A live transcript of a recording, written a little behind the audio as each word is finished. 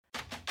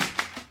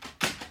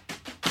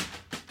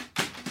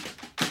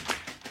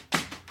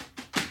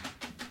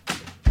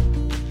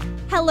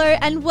Hello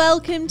and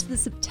welcome to the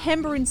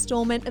September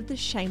instalment of the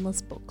Shameless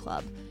Book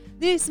Club.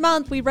 This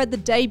month we read the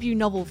debut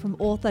novel from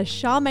author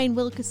Charmaine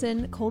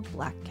Wilkerson called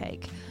Black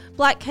Cake.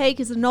 Black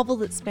Cake is a novel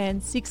that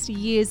spans 60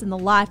 years in the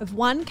life of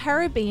one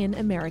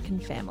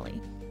Caribbean-American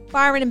family.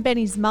 Byron and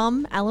Benny's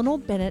mum, Eleanor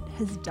Bennett,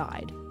 has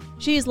died.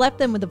 She has left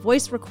them with a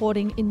voice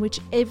recording in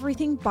which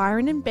everything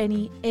Byron and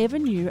Benny ever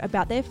knew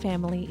about their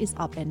family is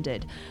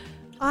upended.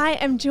 I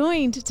am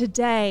joined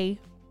today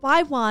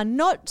by one,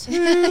 not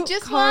two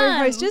Just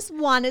co-hosts, one. just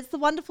one. It's the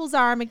wonderful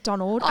Zara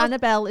McDonald.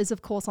 Annabelle is,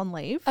 of course, on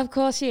leave. Of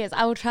course she is.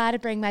 I will try to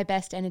bring my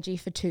best energy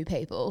for two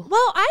people.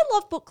 Well, I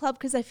love book club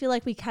because I feel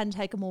like we can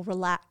take a more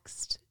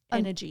relaxed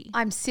energy.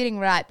 I'm sitting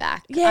right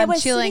back. Yeah, I'm we're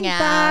chilling sitting out.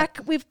 back.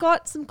 We've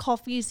got some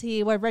coffees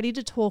here. We're ready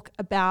to talk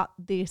about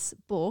this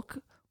book.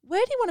 Where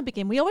do you want to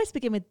begin? We always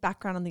begin with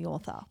background on the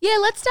author. Yeah,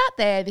 let's start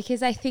there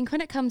because I think when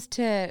it comes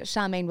to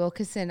Charmaine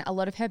Wilkerson, a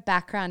lot of her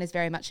background is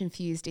very much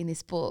infused in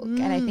this book.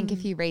 And I think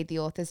if you read the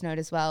author's note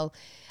as well,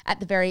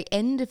 at the very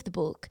end of the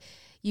book,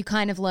 you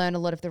kind of learn a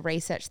lot of the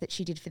research that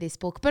she did for this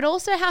book, but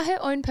also how her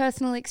own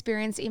personal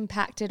experience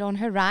impacted on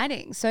her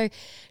writing. So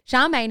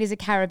Charmaine is a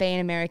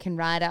Caribbean-American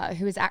writer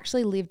who has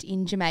actually lived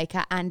in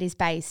Jamaica and is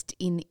based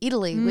in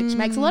Italy, which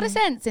makes a lot of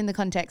sense in the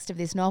context of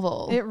this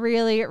novel. It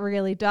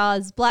really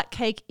does. Black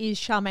Cake is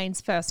Charmaine's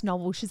first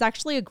novel. She's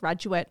actually a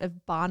graduate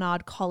of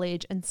Barnard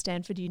College and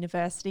Stanford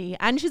University,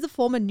 and she's a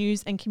former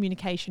news and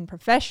communication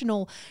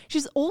professional.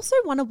 She's also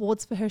won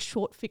awards for her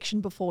short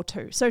fiction before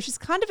too. So she's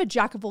kind of a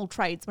jack of all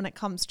trades when it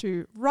comes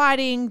to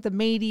writing, the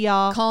media.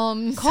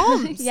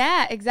 Comms.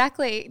 Yeah,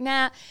 exactly.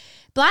 Now,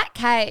 Black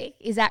Cake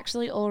is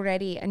actually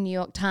already a New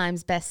York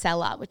Times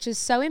bestseller, which is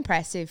so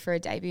impressive for a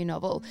debut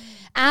novel.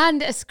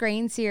 And a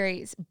screen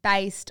series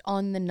based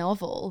on the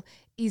novel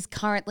is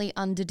currently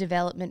under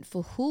development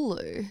for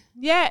Hulu.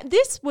 Yeah,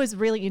 this was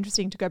really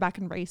interesting to go back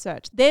and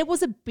research. There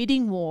was a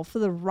bidding war for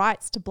the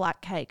rights to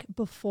Black Cake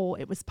before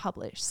it was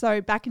published. So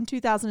back in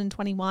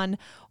 2021,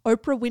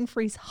 Oprah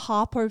Winfrey's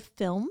Harpo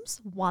Films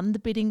won the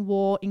bidding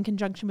war in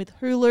conjunction with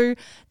Hulu.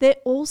 They're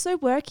also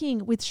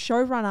working with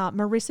showrunner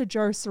Marissa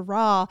Jo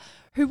Serra,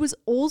 who was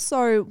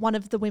also one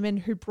of the women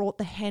who brought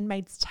The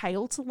Handmaid's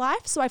Tale to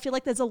life. So I feel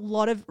like there's a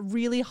lot of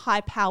really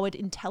high-powered,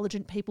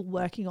 intelligent people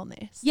working on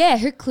this. Yeah,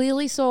 who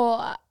clearly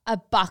saw a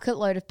bucket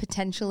load of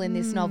potential in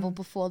this novel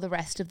before the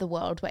rest of the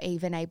world were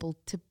even able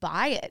to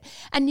buy it,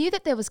 and knew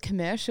that there was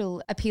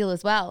commercial appeal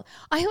as well.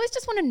 I always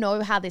just want to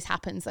know how this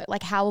happens, though,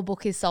 like how a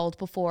book is sold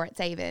before it's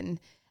even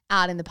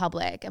out in the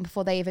public and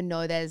before they even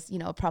know there's, you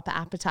know, a proper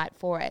appetite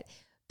for it.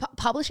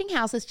 Publishing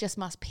houses just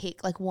must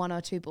pick like one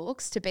or two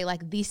books to be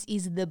like, this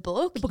is the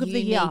book Book of you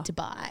the year. need to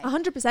buy.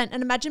 100%.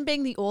 And imagine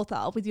being the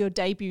author with your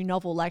debut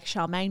novel like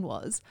Charmaine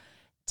was,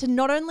 to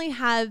not only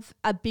have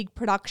a big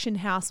production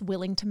house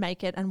willing to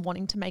make it and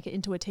wanting to make it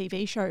into a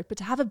TV show, but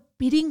to have a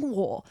bidding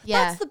war.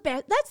 Yeah. That's the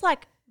best. That's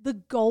like the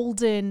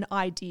golden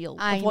ideal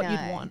of what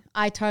you'd want.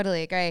 I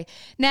totally agree.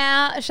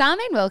 Now,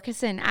 Charmaine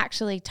Wilkerson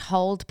actually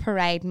told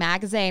Parade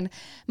magazine,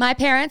 "My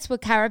parents were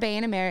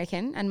Caribbean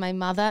American and my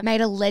mother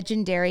made a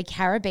legendary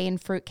Caribbean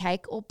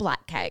fruitcake or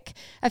black cake.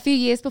 A few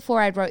years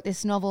before I wrote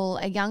this novel,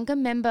 a younger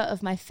member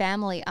of my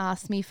family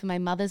asked me for my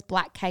mother's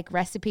black cake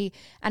recipe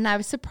and I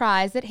was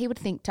surprised that he would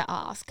think to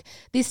ask.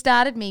 This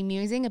started me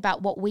musing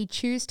about what we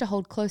choose to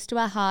hold close to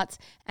our hearts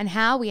and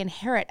how we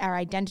inherit our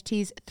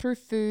identities through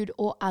food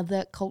or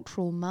other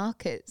cultural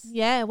markers."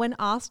 Yeah, when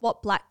asked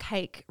what Black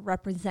Cake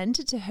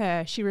represented to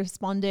her, she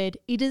responded,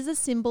 "It is a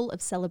symbol of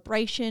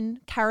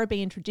celebration,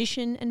 Caribbean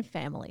tradition and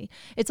family.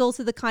 It's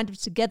also the kind of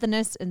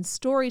togetherness and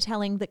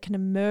storytelling that can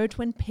emerge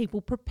when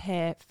people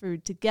prepare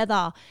food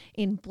together.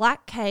 In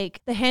Black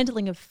Cake, the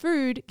handling of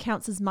food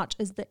counts as much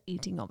as the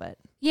eating of it."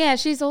 Yeah,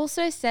 she's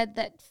also said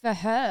that for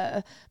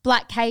her,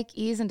 black cake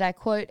is, and I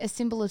quote, a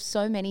symbol of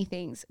so many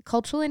things: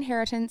 cultural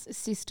inheritance,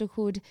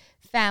 sisterhood,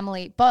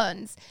 family,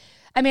 bonds.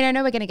 I mean, I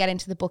know we're going to get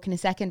into the book in a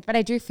second, but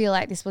I do feel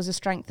like this was a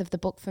strength of the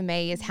book for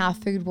me, is how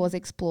food was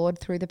explored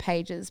through the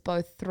pages,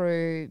 both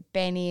through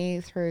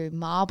Benny, through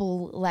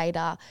Marble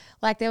later.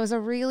 Like there was a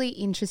really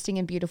interesting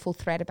and beautiful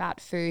thread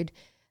about food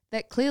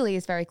that clearly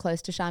is very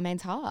close to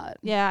Charmaine's heart.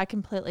 Yeah, I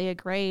completely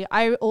agree.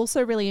 I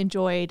also really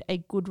enjoyed a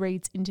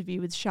Goodreads interview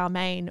with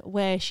Charmaine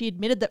where she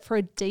admitted that for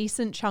a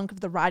decent chunk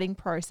of the writing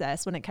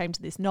process when it came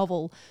to this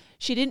novel,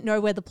 she didn't know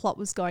where the plot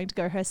was going to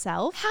go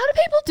herself. How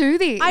do people do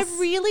this? I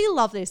really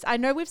love this. I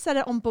know we've said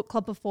it on Book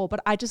Club before, but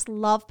I just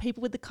love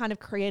people with the kind of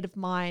creative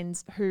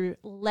minds who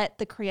let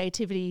the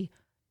creativity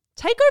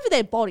take over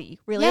their body,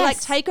 really. Yes. Like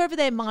take over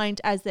their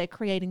mind as they're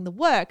creating the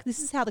work. This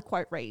is how the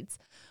quote reads.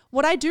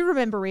 "What I do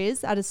remember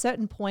is, at a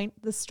certain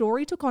point, the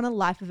story took on a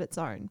life of its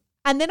own.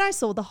 And then I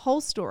saw the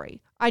whole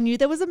story. I knew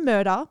there was a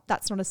murder.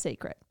 That's not a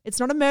secret. It's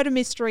not a murder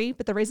mystery,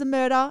 but there is a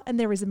murder and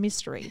there is a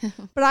mystery.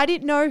 But I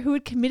didn't know who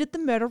had committed the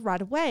murder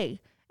right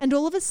away. And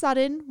all of a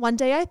sudden, one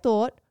day I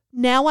thought,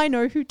 now I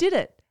know who did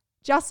it.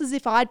 Just as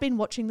if I'd been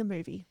watching the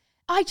movie."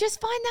 I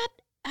just find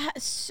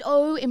that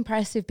so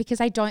impressive because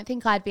I don't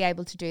think I'd be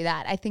able to do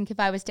that. I think if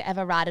I was to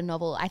ever write a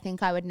novel, I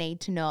think I would need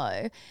to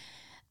know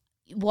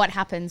what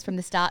happens from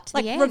the start to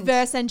like the end.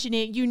 reverse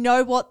engineer, you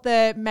know what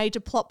the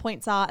major plot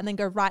points are and then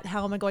go, right,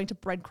 how am I going to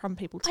breadcrumb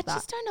people to I that?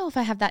 just don't know if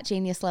I have that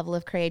genius level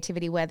of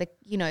creativity where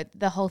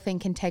the whole thing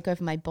can take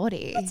over my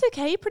body. That's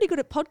okay. You're pretty good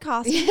at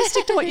podcasts. You just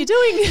stick to what you're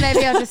doing.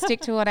 Maybe I'll just stick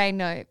to what I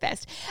know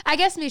best. I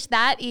guess, Mish,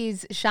 that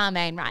is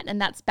Charmaine, right?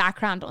 And that's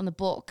background on the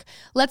book.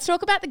 Let's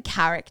talk about the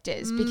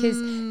characters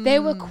because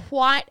there were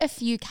quite a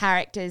few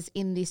characters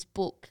in this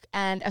book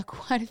and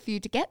quite a few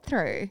to get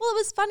through. Well, it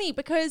was funny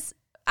because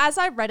as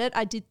I read it,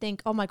 I did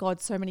think, oh my God,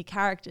 so many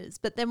characters.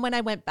 But then when I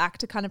went back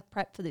to kind of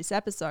prep for this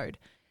episode,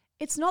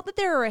 it's not that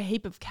there are a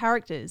heap of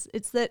characters.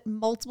 It's that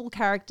multiple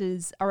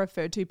characters are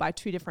referred to by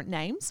two different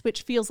names,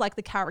 which feels like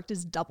the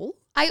characters double.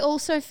 I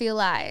also feel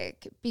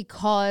like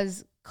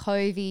because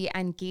Covey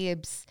and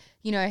Gibbs,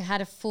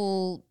 had a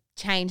full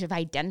change of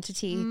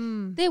identity,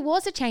 there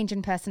was a change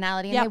in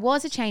personality and there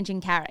was a change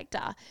in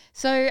character.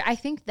 So I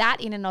think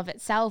that in and of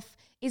itself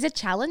is a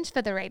challenge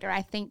for the reader,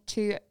 I think,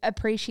 to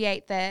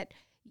appreciate that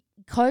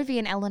Covey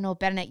and Eleanor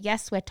Bennett,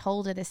 yes, we're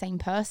told are the same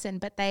person,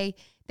 but they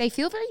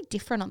feel very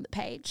different on the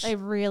page. They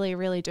really,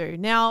 really do.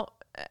 Now,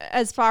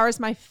 as far as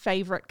my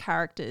favourite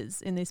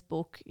characters in this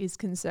book is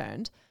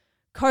concerned,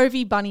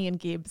 Covey, Bunny and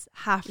Gibbs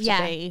have to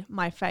be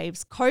my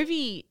faves.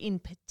 Covey in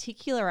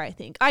particular, I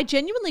think. I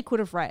genuinely could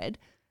have read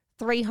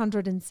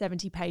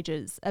 370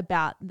 pages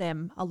about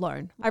them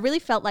alone. I really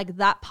felt like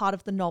that part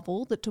of the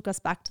novel that took us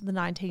back to the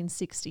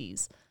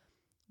 1960s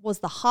was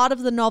the heart of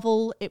the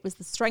novel. It was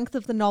the strength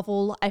of the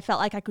novel. I felt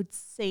like I could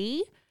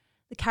see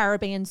the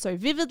Caribbean so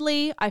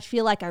vividly. I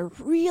feel like I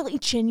really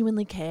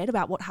genuinely cared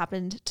about what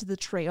happened to the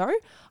trio.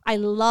 I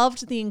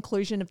loved the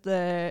inclusion of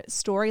the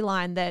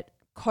storyline that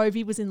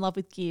Covey was in love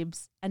with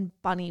Gibbs and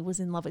Bunny was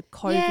in love with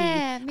Covey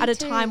at a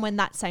time when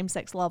that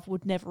same-sex love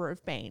would never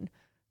have been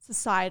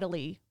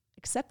societally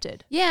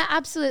accepted. Yeah,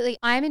 absolutely.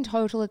 I'm in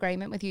total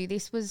agreement with you.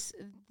 This was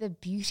the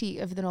beauty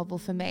of the novel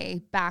for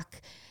me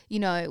back,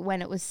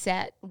 when it was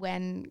set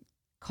when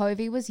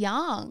Covey was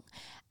young.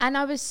 And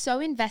I was so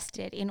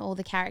invested in all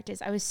the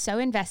characters. I was so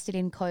invested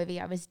in Covey.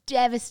 I was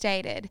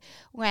devastated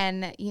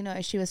when,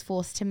 she was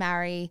forced to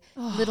marry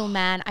Little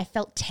Man. I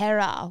felt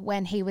terror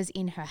when he was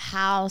in her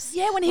house.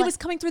 Yeah, when he was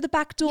coming through the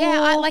back door.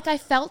 Yeah, I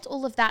felt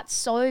all of that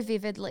so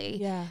vividly.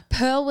 Yeah.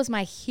 Pearl was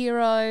my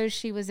hero.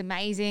 She was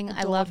amazing.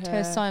 I loved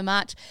her so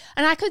much.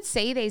 And I could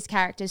see these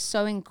characters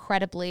so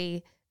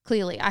incredibly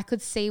clearly. I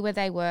could see where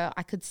they were.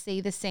 I could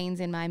see the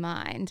scenes in my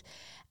mind.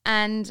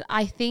 And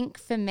I think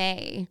for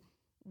me,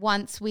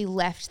 once we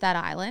left that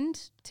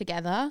island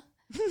together,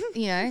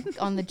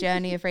 on the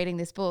journey of reading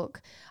this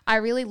book, I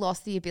really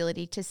lost the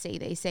ability to see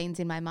these scenes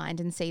in my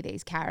mind and see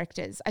these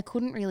characters. I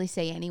couldn't really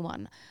see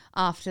anyone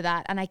after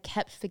that. And I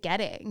kept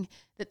forgetting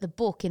that the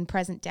book in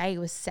present day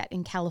was set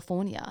in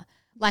California.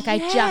 I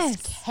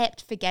just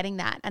kept forgetting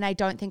that. And I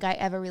don't think I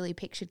ever really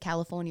pictured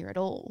California at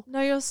all. No,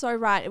 you're so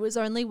right. It was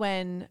only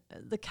when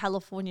the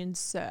Californian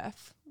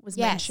surf was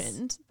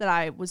mentioned that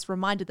I was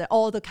reminded that,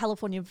 the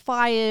California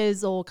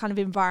fires or kind of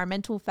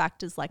environmental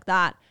factors like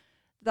that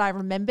I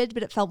remembered,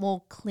 but it felt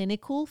more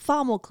clinical,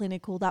 far more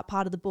clinical, that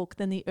part of the book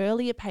than the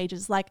earlier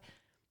pages.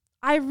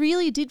 I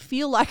really did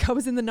feel like I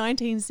was in the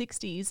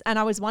 1960s and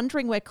I was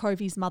wondering where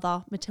Covey's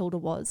mother, Matilda,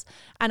 was.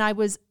 And I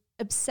was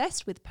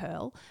obsessed with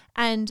Pearl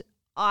and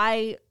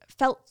I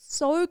felt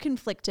so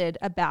conflicted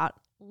about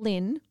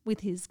Lynn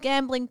with his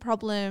gambling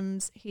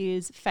problems,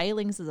 his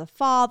failings as a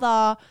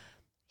father,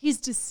 his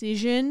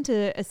decision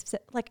to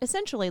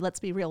essentially, let's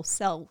be real,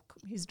 sell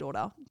his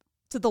daughter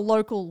to the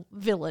local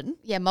villain.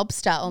 Yeah,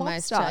 mobster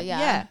almost.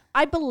 Yeah.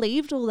 I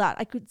believed all that.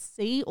 I could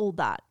see all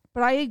that.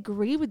 But I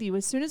agree with you.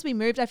 As soon as we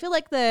moved, I feel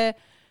like the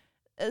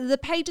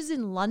pages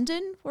in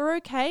London were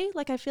okay.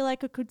 I feel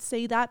like I could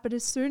see that. But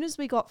as soon as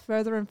we got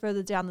further and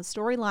further down the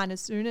storyline,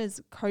 as soon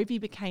as Covey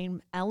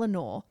became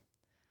Eleanor,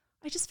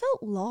 I just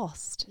felt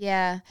lost.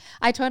 Yeah,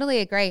 I totally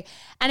agree.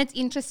 And it's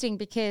interesting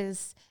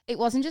because it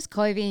wasn't just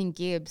Covey and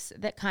Gibbs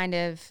that kind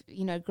of,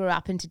 grew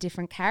up into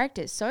different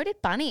characters. So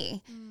did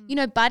Bunny.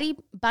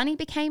 Bunny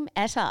became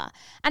Etta.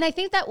 And I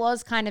think that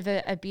was kind of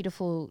a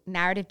beautiful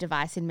narrative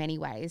device in many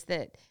ways,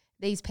 that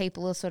these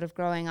people are sort of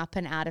growing up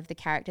and out of the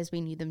characters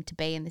we knew them to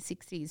be in the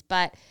 60s.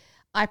 But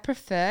I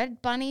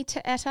preferred Bunny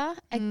to Etta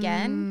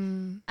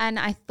again. And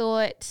I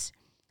thought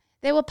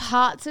there were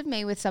parts of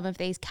me with some of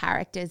these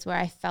characters where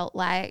I felt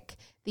like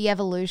the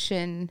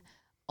evolution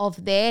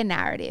of their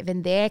narrative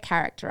and their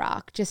character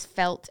arc just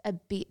felt a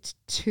bit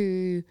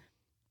too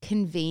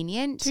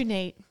convenient. Too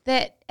neat.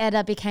 That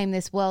Etta became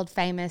this world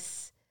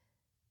famous,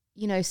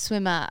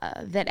 swimmer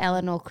that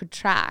Eleanor could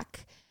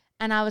track.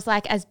 And I was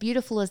like, as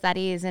beautiful as that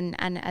is and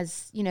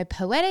as,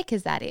 poetic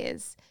as that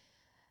is,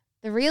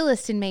 the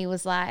realist in me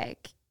was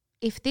like,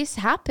 if this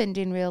happened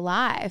in real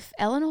life,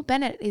 Eleanor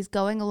Bennett is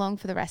going along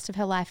for the rest of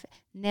her life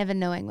never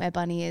knowing where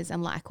Bunny is,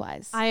 and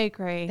likewise. I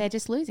agree. They're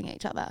just losing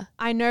each other.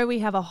 I know we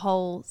have a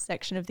whole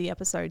section of the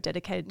episode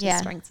dedicated to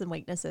strengths and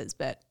weaknesses,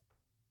 but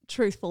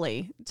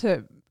truthfully,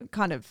 to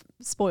kind of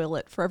spoil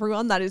it for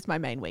everyone, that is my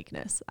main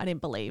weakness. I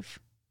didn't believe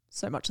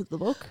so much of the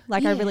book. I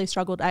really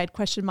struggled. I had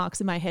question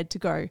marks in my head to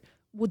go,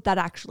 would that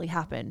actually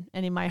happen?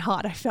 And in my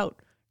heart, I felt,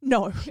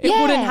 no, it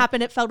Yeah. wouldn't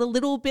happen. It felt a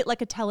little bit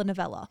like a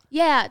telenovela.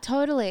 Yeah,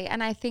 totally.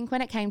 And I think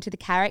when it came to the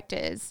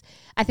characters,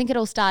 I think it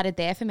all started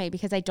there for me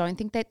because I don't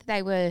think that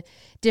they were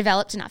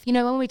developed enough. You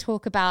know, when we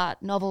talk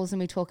about novels and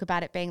we talk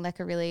about it being like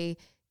a really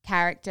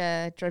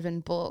character-driven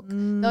book,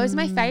 those are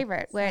my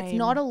favorite, where it's same.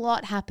 not a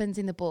lot happens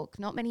in the book,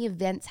 not many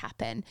events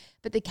happen,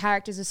 but the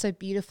characters are so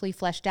beautifully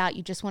fleshed out,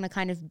 you just want to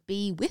kind of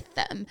be with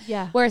them.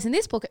 Yeah. Whereas in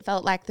this book, it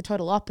felt like the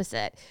total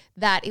opposite,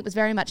 that it was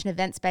very much an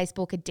events-based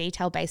book, a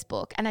detail-based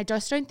book, and I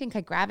just don't think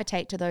I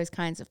gravitate to those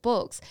kinds of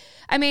books.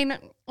 I mean,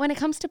 when it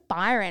comes to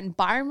Byron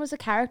was a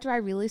character I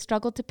really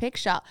struggled to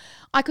picture.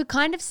 I could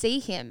kind of see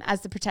him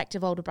as the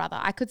protective older brother.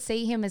 I could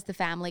see him as the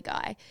family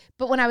guy.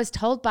 But when I was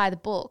told by the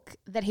book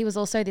that he was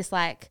also this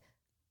like,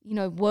 you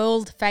know,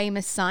 world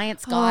famous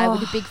science guy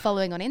with a big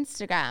following on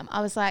Instagram,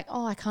 I was like,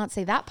 oh, I can't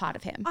see that part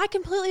of him. I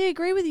completely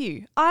agree with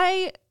you.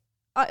 I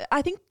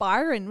think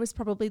Byron was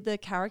probably the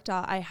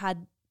character I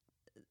had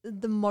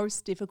the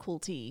most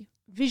difficulty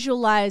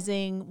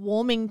visualizing,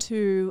 warming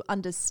to,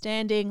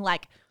 understanding.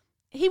 Like,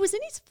 he was in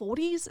his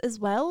 40s as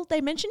well.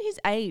 They mention his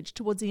age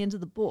towards the end of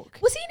the book.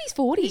 Was he in his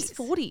 40s? His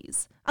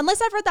 40s.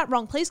 Unless I've read that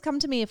wrong. Please come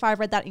to me if I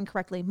read that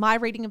incorrectly. My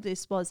reading of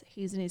this was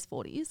he's in his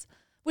 40s,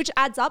 which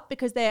adds up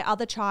because their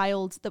other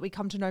child that we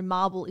come to know,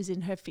 Marble, is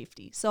in her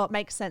 50s. So it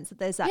makes sense that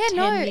there's that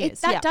 10 years.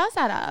 That does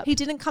add up. He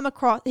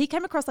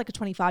came across like a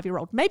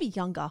 25-year-old, maybe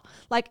younger.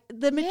 Like,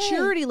 the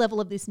maturity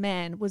level of this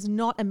man was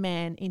not a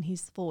man in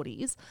his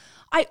 40s.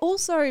 I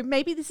also,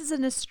 maybe this is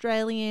an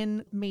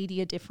Australian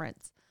media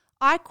difference.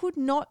 I could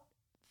not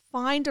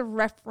find a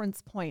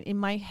reference point in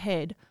my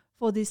head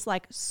for this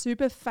like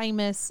super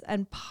famous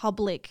and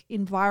public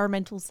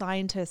environmental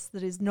scientist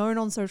that is known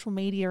on social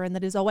media and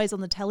that is always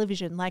on the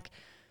television. Like,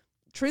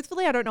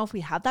 truthfully, I don't know if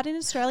we have that in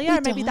Australia.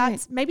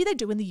 Maybe they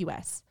do in the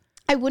US.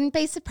 I wouldn't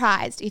be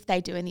surprised if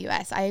they do in the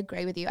US. I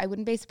agree with you. I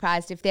wouldn't be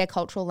surprised if their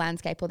cultural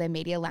landscape or their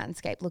media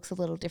landscape looks a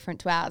little different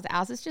to ours.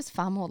 Ours is just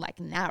far more like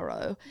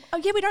narrow. Oh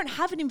yeah, we don't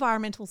have an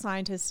environmental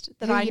scientist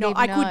that Who I you'd know even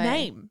I could know.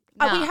 name.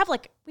 Nah.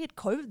 We had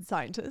COVID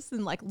scientists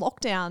and like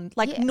lockdown.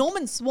 Like, Yeah.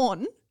 Norman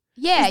Swan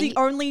Yeah. is the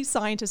only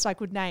scientist I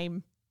could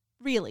name,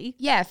 really.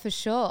 Yeah, for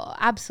sure.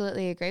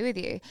 Absolutely agree with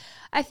you.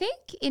 I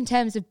think in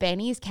terms of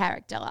Benny's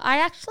character, I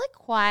actually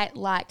quite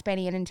liked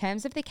Benny. And in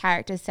terms of the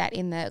character set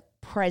in the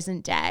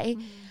present day,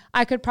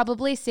 I could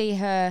probably see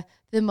her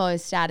the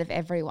most out of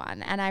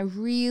everyone. And I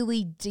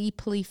really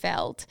deeply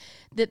felt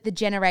that the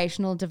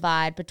generational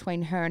divide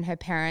between her and her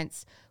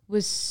parents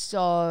was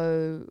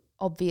so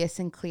obvious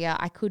and clear.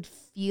 I could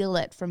feel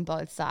it from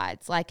both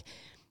sides. Like,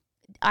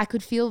 I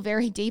could feel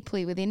very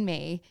deeply within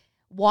me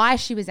why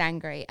she was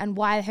angry and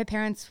why her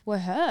parents were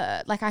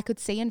hurt. Like, I could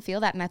see and feel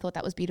that, and I thought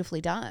that was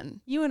beautifully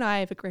done. You and I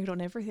have agreed on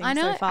everything I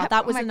know. so far.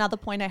 That was another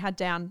point I had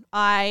down.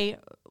 I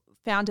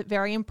found it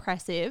very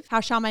impressive how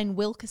Charmaine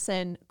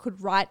Wilkerson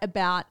could write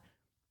about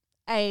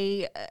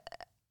a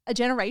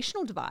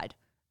generational divide,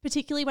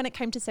 particularly when it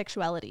came to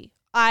sexuality.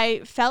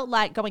 I felt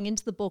like going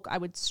into the book, I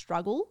would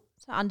struggle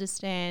to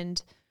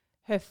understand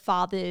her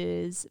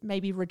father's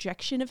maybe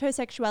rejection of her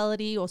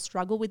sexuality or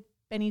struggle with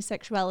Benny's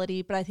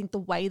sexuality. But I think the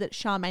way that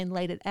Charmaine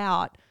laid it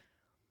out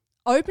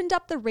opened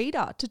up the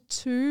reader to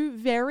two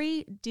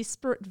very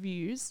disparate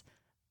views,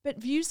 but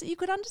views that you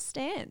could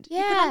understand. You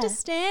could Yeah.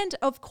 understand,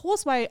 of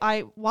course, while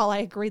I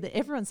agree that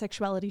everyone's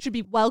sexuality should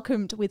be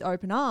welcomed with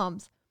open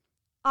arms,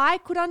 I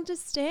could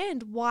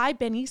understand why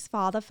Benny's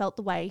father felt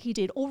the way he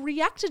did or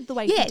reacted the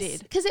way he Yes,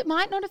 did. because it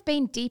might not have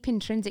been deep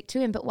intrinsic to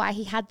him, but why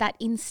he had that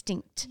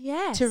instinct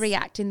Yes. to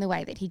react in the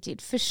way that he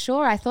did. For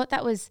sure. I thought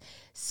that was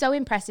so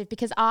impressive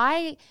because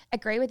I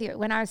agree with you.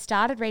 When I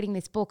started reading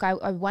this book, I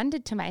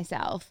wondered to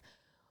myself,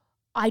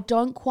 I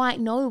don't quite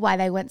know why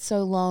they went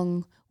so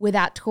long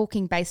without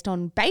talking based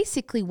on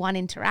basically one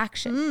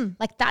interaction.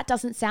 Like, that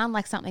doesn't sound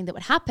like something that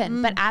would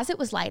happen. But as it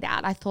was laid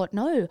out, I thought,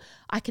 no,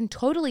 I can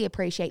totally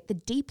appreciate the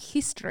deep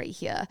history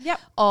here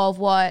of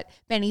what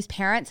Benny's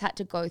parents had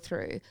to go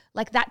through.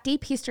 Like, that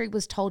deep history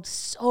was told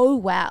so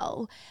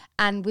well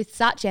and with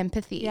such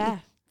empathy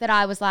that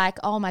I was like,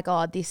 oh my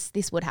God, this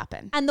would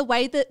happen. And the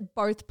way that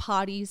both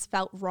parties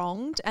felt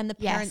wronged and the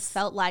parents Yes.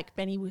 felt like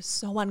Benny was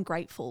so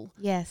ungrateful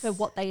Yes. for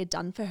what they had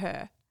done for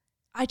her.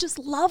 I just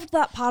loved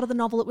that part of the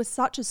novel. It was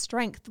such a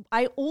strength.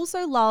 I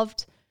also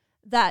loved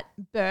that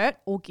Bert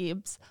or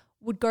Gibbs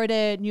would go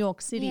to New York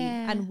City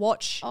and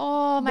watch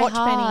my watch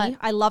heart. Benny.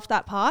 I loved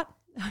that part.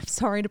 I'm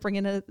sorry to bring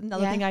in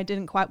another thing I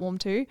didn't quite warm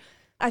to.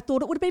 I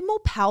thought it would have been more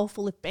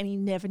powerful if Benny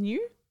never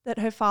knew that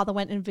her father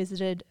went and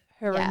visited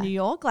her in New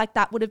York. Like,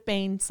 that would have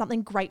been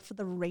something great for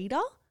the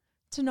reader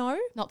to know.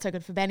 Not so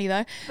good for Benny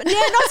though. But yeah,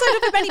 not so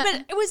good for Benny,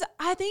 but it was,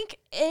 I think,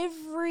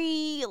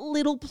 every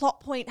little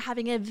plot point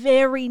having a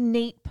very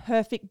neat,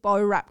 perfect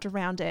bow wrapped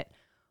around it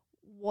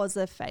was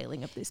a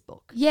failing of this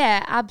book.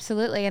 Yeah,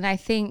 absolutely. And I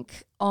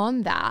think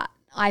on that,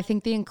 I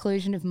think the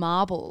inclusion of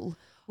Marble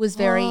was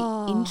very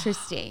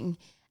interesting.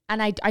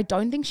 And I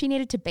don't think she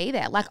needed to be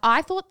there. Like,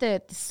 I thought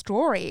the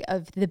story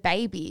of the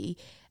baby,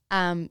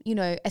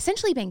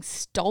 essentially being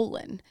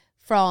stolen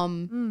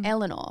from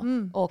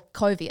Eleanor or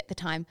Covey at the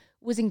time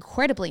was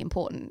incredibly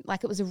important.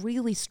 Like, it was a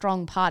really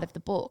strong part of the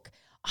book.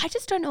 I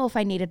just don't know if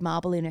I needed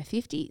Marble in her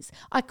 50s.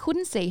 I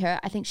couldn't see her.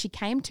 I think she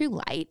came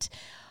too late.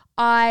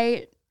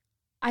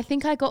 I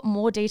think I got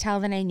more detail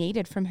than I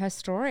needed from her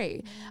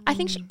story. I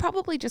think she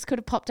probably just could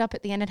have popped up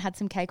at the end and had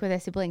some cake with her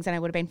siblings and I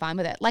would have been fine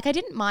with it. Like, I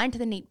didn't mind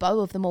the neat bow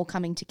of them all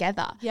coming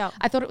together. Yeah.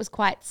 I thought it was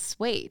quite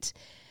sweet.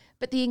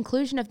 But the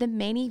inclusion of the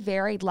many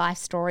varied life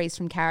stories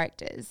from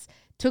characters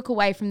took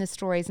away from the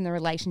stories and the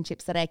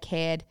relationships that I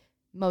cared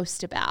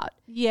most about.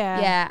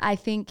 Yeah. Yeah, I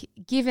think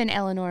given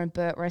Eleanor and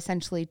Bert were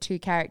essentially two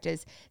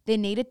characters, there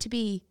needed to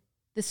be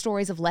the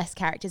stories of less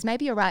characters.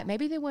 Maybe you're right.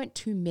 Maybe there weren't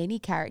too many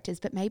characters,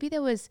 but maybe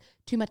there was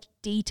too much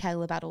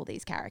detail about all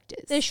these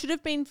characters. There should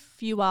have been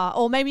fewer,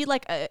 or maybe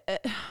like,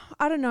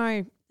 I don't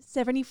know,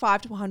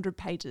 75 to 100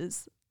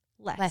 pages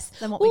less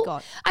than what we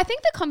got. I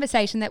think the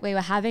conversation that we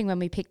were having when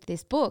we picked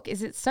this book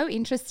is it's so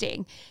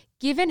interesting,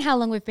 given how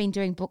long we've been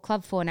doing book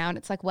club for now, and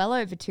it's like well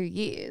over 2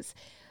 years.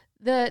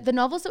 The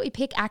novels that we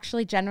pick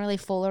actually generally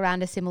fall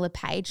around a similar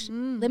page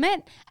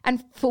limit.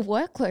 And for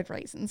workload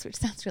reasons, which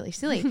sounds really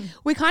silly,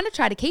 we kind of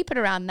try to keep it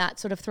around that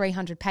sort of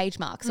 300 page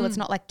mark. So it's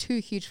not like too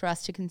huge for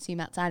us to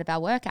consume outside of our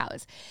work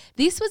hours.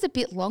 This was a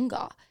bit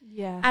longer.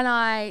 Yeah. And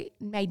I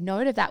made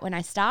note of that when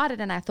I started,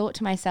 and I thought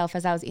to myself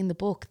as I was in the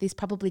book, this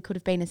probably could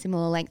have been a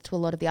similar length to a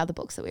lot of the other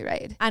books that we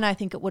read. And I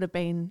think it would have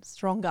been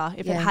stronger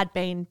if it had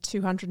been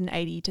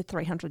 280 to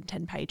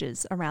 310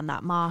 pages around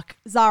that mark.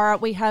 Zara,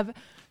 we have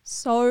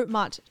so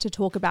much to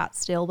talk about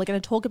still. We're going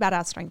to talk about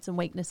our strengths and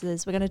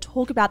weaknesses. We're going to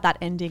talk about that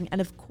ending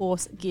and, of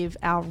course, give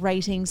our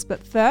ratings.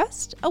 But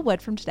first, a word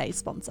from today's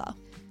sponsor.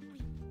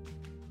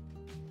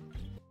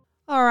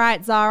 All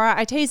right, Zara,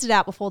 I teased it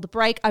out before the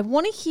break. I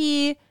want to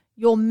hear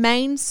your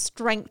main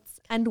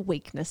strengths and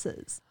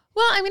weaknesses.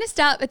 Well, I'm going to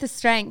start with the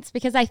strengths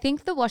because I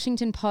think the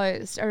Washington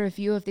Post, a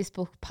review of this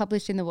book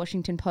published in the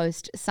Washington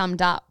Post,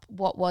 summed up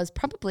what was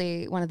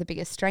probably one of the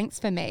biggest strengths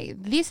for me.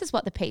 This is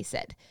what the piece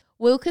said.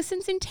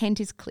 Wilkerson's intent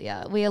is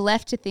clear. We are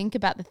left to think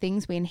about the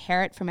things we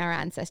inherit from our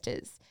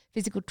ancestors.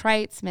 Physical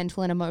traits,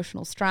 mental and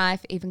emotional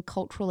strife, even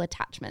cultural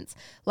attachments,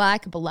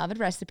 like a beloved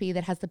recipe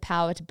that has the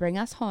power to bring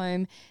us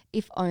home,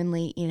 if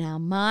only in our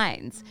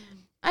minds.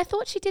 I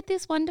thought she did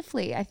this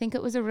wonderfully. I think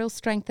it was a real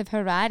strength of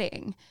her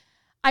writing.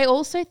 I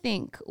also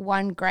think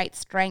one great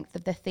strength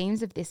of the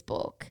themes of this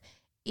book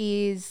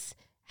is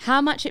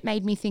how much it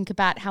made me think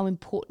about how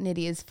important it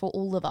is for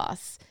all of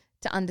us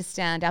to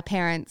understand our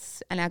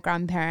parents and our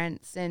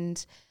grandparents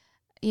and,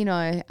 you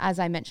know, as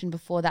I mentioned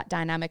before, that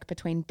dynamic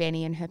between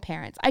Benny and her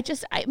parents.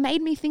 It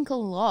made me think a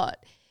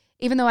lot.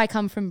 Even though I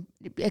come from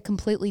a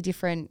completely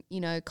different, you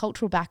know,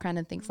 cultural background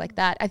and things like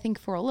that, I think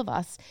for all of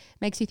us,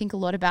 it makes you think a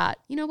lot about,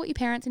 you know, what your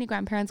parents and your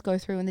grandparents go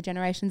through and the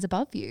generations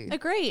above you.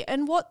 Agree.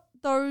 And what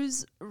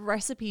those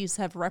recipes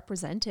have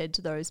represented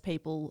to those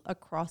people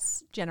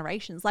across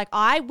generations. Like,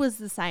 I was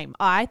the same.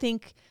 I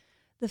think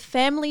the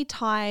family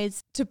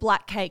ties to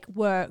Black Cake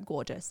were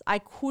gorgeous. I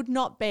could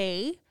not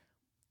be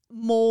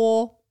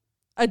more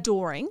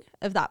adoring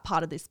of that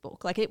part of this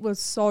book. Like, it was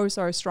so,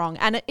 so strong.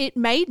 And it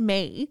made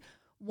me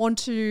want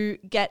to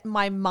get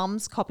my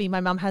mum's copy.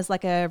 My mum has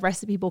like a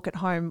recipe book at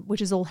home,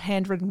 which is all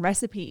handwritten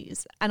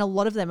recipes. And a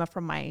lot of them are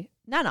from my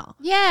nana.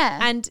 Yeah.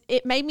 And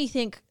it made me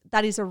think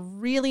that is a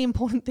really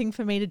important thing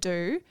for me to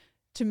do,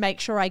 to make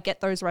sure I get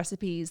those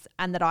recipes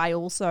and that I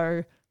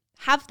also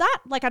have that.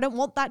 Like, I don't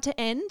want that to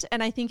end.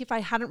 And I think if I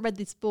hadn't read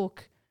this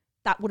book,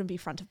 that wouldn't be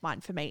front of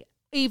mind for me,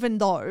 even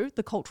though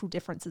the cultural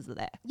differences are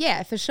there.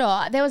 Yeah, for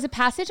sure. There was a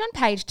passage on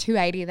page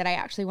 280 that I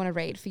actually want to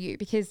read for you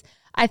because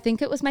I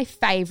think it was my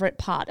favourite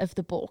part of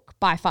the book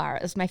by far.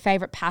 It was my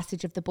favourite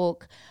passage of the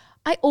book.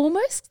 I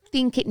almost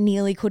think it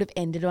nearly could have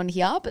ended on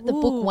here, but the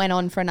book went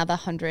on for another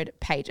 100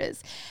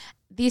 pages.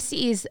 This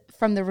is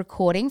from the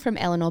recording from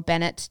Eleanor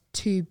Bennett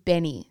to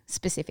Benny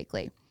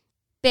specifically.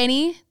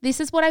 Benny, this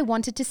is what I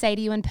wanted to say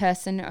to you in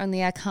person,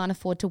 only I can't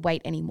afford to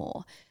wait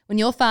anymore. When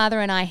your father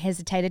and I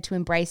hesitated to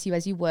embrace you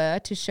as you were,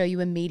 to show you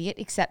immediate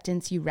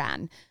acceptance, you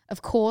ran.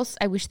 Of course,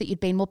 I wish that you'd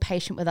been more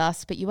patient with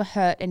us, but you were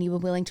hurt and you were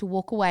willing to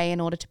walk away in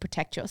order to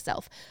protect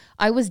yourself.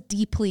 I was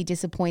deeply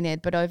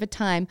disappointed, but over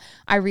time,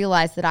 I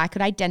realized that I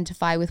could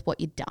identify with what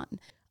you'd done.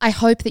 I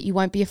hope that you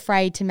won't be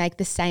afraid to make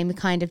the same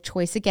kind of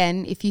choice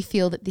again if you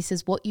feel that this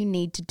is what you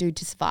need to do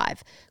to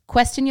survive.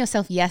 Question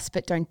yourself, yes,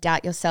 but don't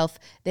doubt yourself.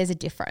 There's a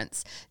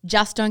difference.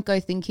 Just don't go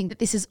thinking that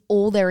this is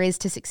all there is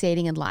to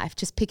succeeding in life,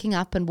 just picking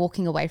up and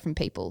walking away from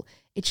people.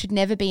 It should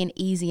never be an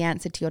easy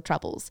answer to your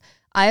troubles.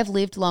 I have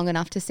lived long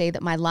enough to see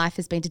that my life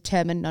has been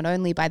determined not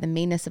only by the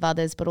meanness of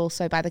others, but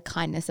also by the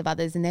kindness of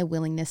others and their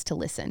willingness to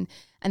listen.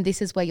 And this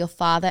is where your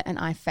father and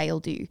I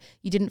failed you.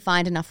 You didn't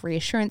find enough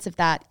reassurance of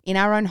that in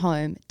our own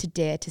home to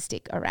dare to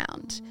stick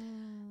around.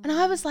 And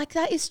I was like,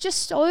 that is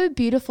just so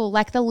beautiful.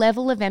 Like the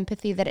level of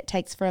empathy that it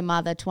takes for a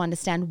mother to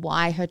understand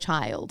why her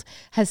child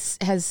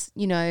has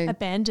you know,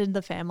 abandoned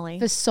the family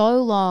for so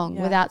long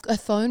without a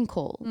phone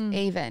call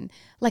even.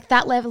 Like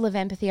that level of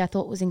empathy I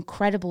thought was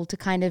incredible to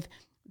kind of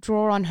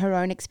draw on her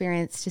own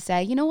experience to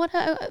say, you know what,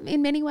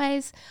 in many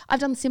ways I've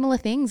done similar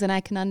things and I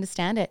can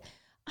understand it.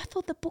 I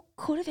thought the book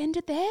could have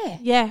ended there.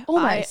 Yeah,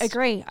 almost. I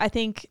agree. I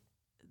think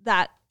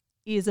that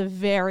is a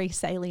very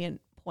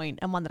salient point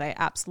and one that I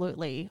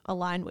absolutely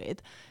align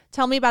with.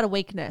 Tell me about a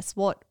weakness.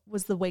 What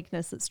was the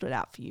weakness that stood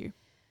out for you?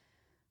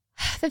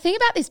 The thing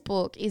about this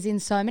book is in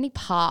so many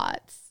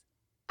parts,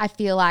 I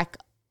feel like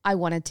I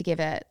wanted to give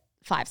it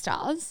 5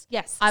 stars.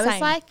 Yes, I was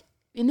same. like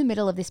in the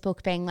middle of this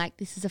book being like,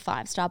 this is a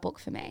 5-star book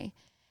for me.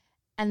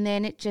 And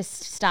then it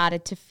just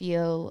started to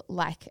feel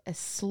like a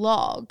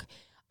slog.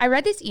 I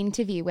read this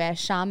interview where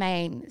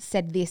Charmaine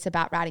said this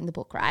about writing the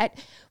book, right?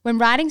 When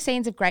writing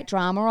scenes of great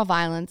drama or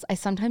violence, I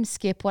sometimes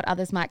skip what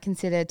others might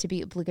consider to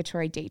be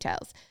obligatory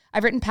details.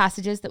 I've written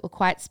passages that were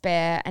quite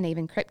spare and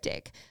even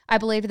cryptic. I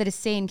believe that a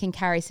scene can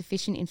carry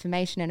sufficient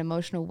information and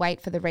emotional weight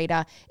for the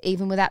reader,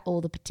 even without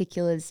all the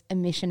particulars.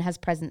 Omission has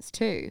presence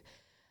too.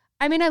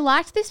 I mean, I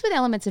liked this with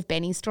elements of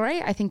Benny's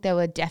story. I think there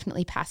were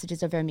definitely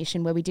passages of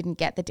omission where we didn't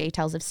get the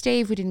details of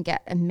Steve. We didn't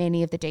get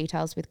many of the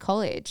details with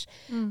College.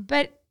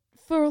 But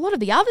for a lot of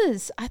the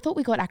others, I thought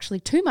we got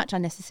actually too much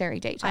unnecessary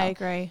detail. I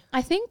agree.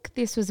 I think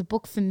this was a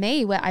book for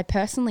me where I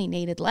personally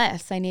needed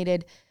less. I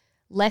needed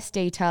less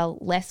detail,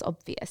 less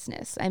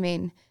obviousness. I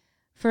mean,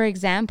 for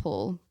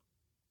example,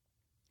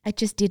 I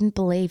just didn't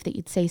believe that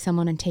you'd see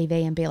someone on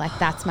TV and be like,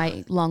 that's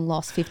my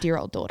long-lost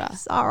 50-year-old daughter.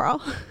 Sarah,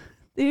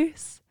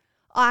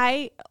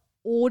 I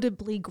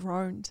audibly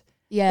groaned.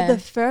 Yeah. The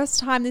first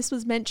time this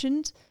was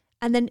mentioned,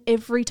 and then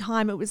every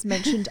time it was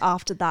mentioned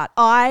after that.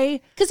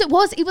 Because it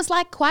was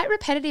like quite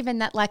repetitive in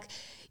that, like,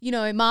 you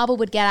know, Marble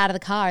would get out of the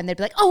car and they'd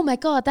be like, oh my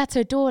God, that's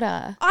her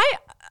daughter.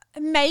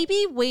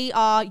 Maybe we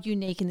are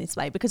unique in this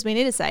way because we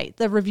need to say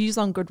the reviews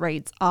on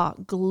Goodreads are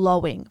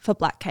glowing for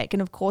Black Cake.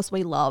 And of course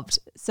we loved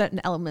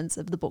certain elements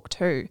of the book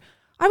too.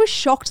 I was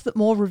shocked that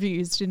more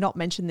reviews did not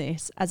mention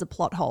this as a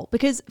plot hole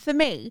because for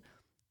me,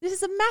 this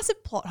is a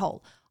massive plot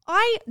hole.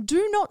 I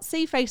do not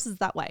see faces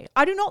that way.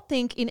 I do not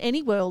think in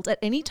any world at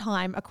any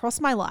time across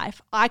my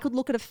life I could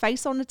look at a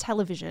face on a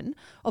television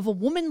of a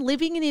woman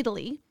living in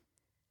Italy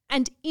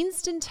and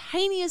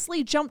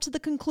instantaneously jump to the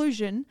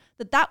conclusion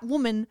that that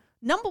woman,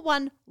 number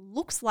one,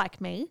 looks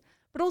like me,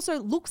 but also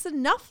looks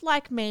enough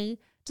like me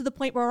to the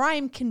point where I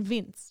am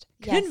convinced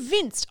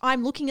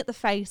I'm looking at the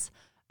face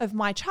of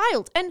my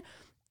child. And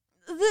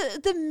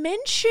the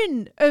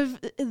mention of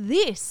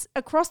this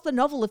across the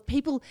novel of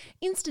people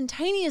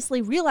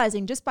instantaneously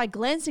realizing just by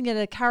glancing at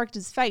a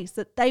character's face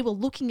that they were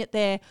looking at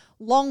their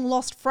long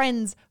lost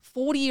friend's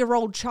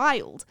 40-year-old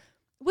child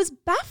was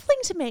baffling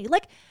to me.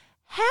 Like,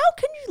 how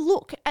can you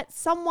look at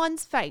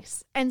someone's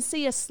face and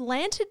see a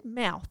slanted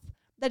mouth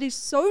that is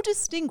so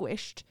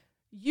distinguished,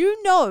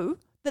 you know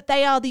that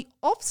they are the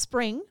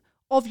offspring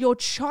of your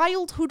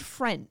childhood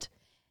friend?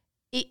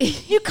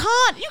 You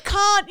can't.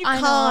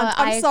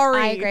 I'm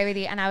sorry. I agree with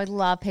you. And I would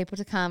love people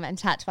to come and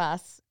chat to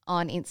us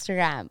on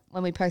Instagram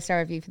when we post our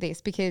review for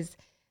this because,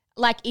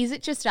 like, is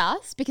it just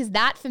us? Because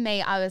that for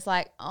me, I was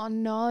like, oh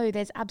no,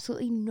 there's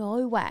absolutely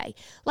no way.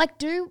 Like,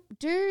 do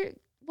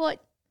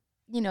what,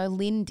 you know,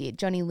 Lynn did,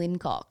 Johnny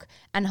Lincock,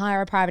 and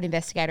hire a private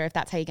investigator if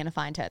that's how you're going to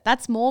find her.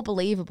 That's more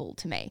believable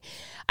to me.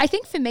 I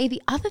think for me,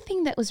 the other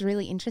thing that was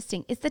really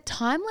interesting is the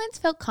timelines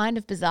felt kind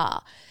of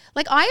bizarre.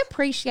 Like, I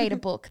appreciate a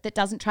book that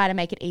doesn't try to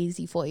make it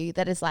easy for you,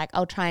 that is like,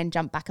 I'll try and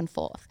jump back and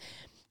forth.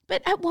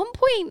 But at one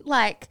point,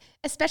 like,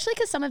 especially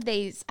because some of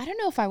these, I don't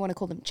know if I want to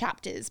call them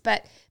chapters,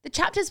 but the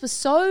chapters were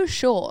so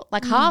short,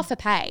 like half a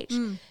page,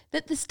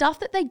 that the stuff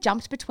that they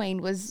jumped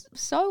between was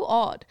so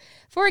odd.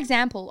 For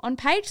example, on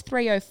page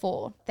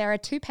 304, there are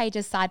 2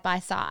 pages side by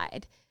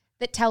side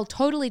that tell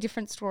totally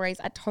different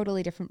stories at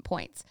totally different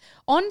points.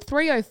 On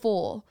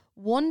 304,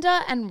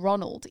 Wanda and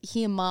Ronald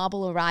hear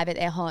Marble arrive at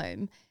their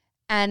home,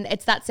 and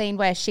it's that scene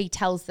where she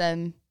tells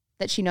them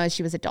that she knows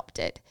she was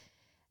adopted.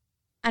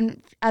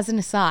 And as an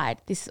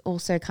aside, this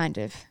also kind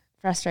of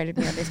frustrated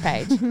me on this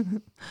page.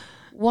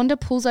 Wanda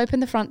pulls open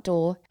the front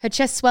door, her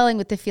chest swelling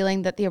with the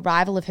feeling that the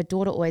arrival of her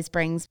daughter always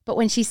brings. But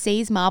when she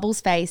sees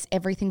Marble's face,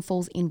 everything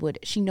falls inward.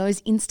 She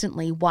knows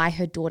instantly why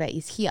her daughter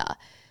is here.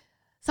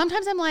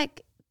 Sometimes I'm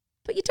like,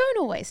 but you don't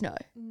always know.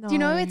 No. Do you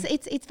know?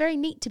 It's very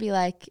neat to be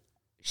like,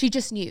 she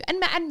just knew.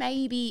 And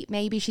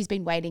maybe she's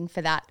been waiting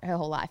for that her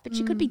whole life, but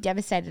she could be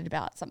devastated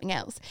about something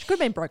else. She could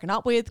have been broken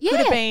up with, could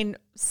have been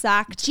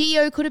sacked.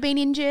 Geo could have been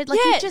injured. Like,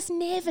 you just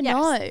never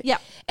know. Yeah.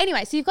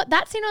 Anyway, so you've got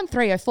that scene on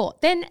 304.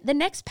 Then the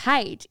next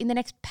page, in the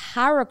next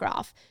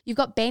paragraph, you've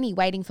got Benny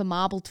waiting for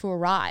Marble to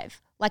arrive,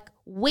 like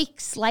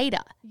weeks later.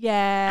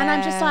 Yeah. And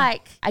I'm just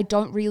like, I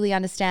don't really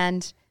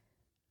understand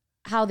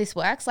how this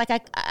works. Like,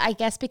 I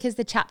guess because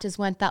the chapters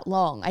weren't that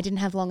long, I didn't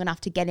have long enough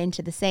to get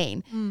into the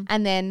scene.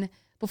 And then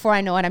before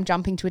I know it, I'm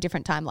jumping to a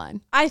different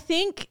timeline. I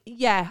think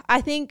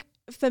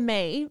for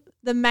me,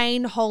 the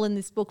main hole in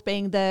this book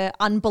being the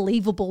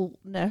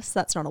unbelievableness,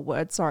 that's not a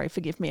word, sorry,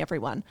 forgive me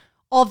everyone,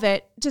 of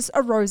it just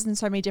arose in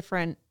so many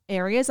different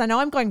areas. I know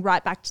I'm going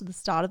right back to the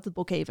start of the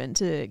book even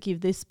to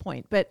give this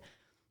point, but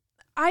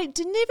I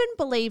didn't even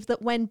believe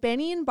that when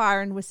Benny and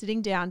Byron were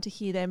sitting down to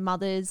hear their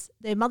mother's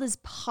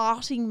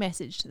parting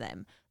message to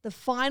them, the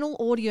final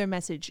audio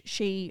message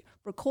she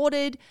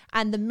recorded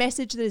and the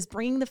message that is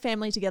bringing the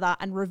family together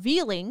and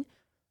revealing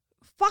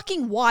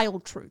fucking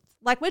wild truth.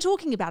 Like, we're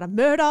talking about a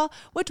murder.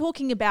 We're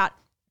talking about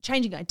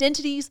changing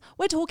identities.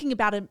 We're talking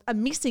about a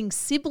missing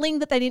sibling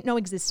that they didn't know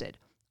existed.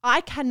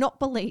 I cannot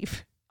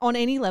believe on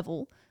any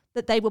level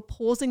that they were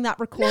pausing that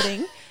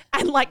recording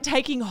and like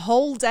taking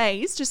whole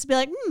days just to be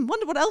like,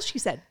 wonder what else she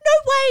said.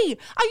 No way.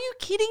 Are you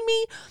kidding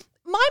me?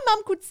 My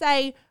mum could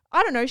say,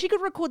 I don't know, she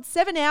could record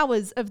 7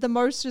 hours of the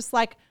most just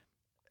like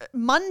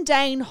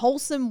mundane,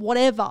 wholesome,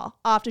 whatever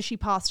after she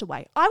passed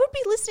away. I would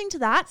be listening to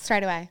that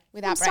straight away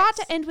without breaks. Start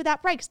to end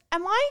without breaks.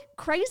 Am I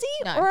crazy?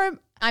 No. Or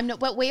I'm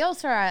not, but we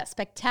also are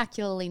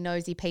spectacularly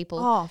nosy people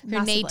who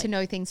massively need to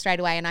know things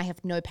straight away, and I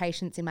have no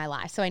patience in my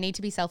life. So I need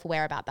to be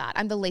self-aware about that.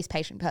 I'm the least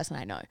patient person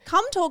I know.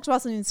 Come talk to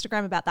us on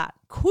Instagram about that.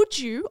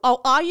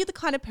 Are you the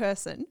kind of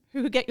person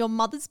who could get your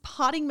mother's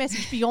parting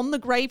message beyond the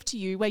grave to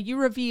you where you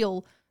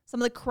reveal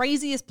some of the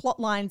craziest plot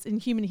lines in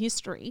human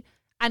history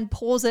and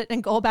pause it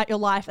and go about your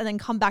life and then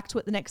come back to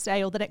it the next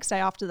day or the next day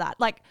after that?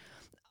 Like,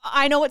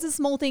 I know it's a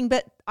small thing,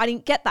 but I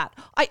didn't get that.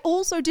 I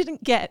also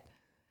didn't get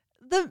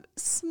the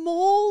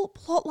small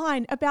plot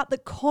line about the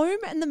comb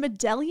and the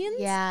medallions.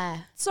 Yeah.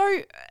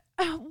 So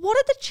what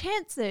are the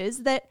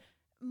chances that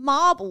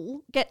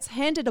Marble gets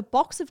handed a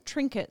box of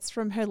trinkets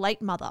from her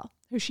late mother,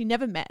 who she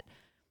never met,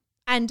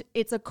 and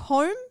it's a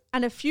comb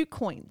and a few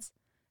coins,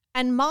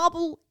 and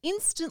Marble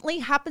instantly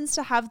happens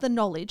to have the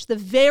knowledge, the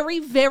very,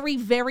 very,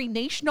 very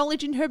niche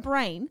knowledge in her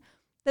brain,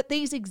 that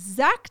these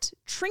exact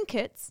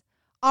trinkets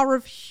are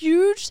of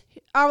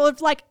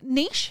like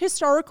niche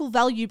historical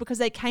value because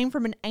they came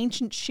from an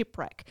ancient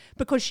shipwreck,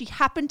 because she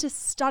happened to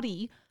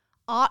study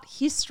art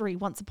history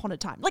once upon a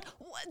time. Like,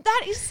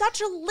 that is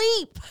such a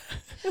leap.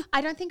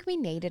 I don't think we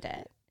needed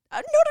it.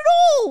 Not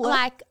at all.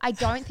 Like, I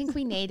don't think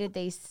we needed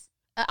these.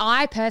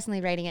 I personally,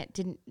 reading it,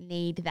 didn't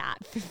need that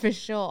for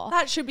sure.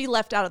 That should be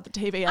left out of the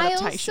TV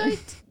adaptation. I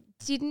also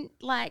didn't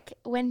like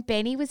when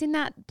Benny was in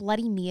that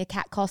bloody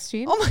meerkat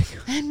costume. Oh my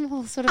God. And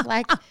we're sort of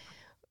like,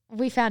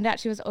 we found out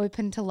she was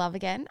open to love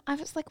again. I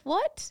was like,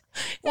 what?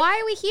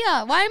 Why are we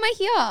here? Why am I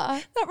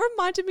here? That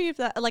reminded me of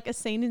that, like a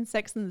scene in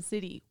Sex and the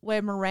City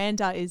where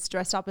Miranda is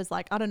dressed up as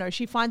like, I don't know,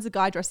 she finds a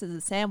guy dressed as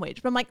a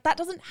sandwich. But I'm like, that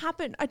doesn't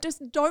happen. I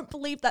just don't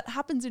believe that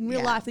happens in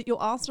real life, that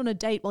you're asked on a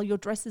date while you're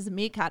dressed as a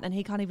meerkat and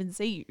he can't even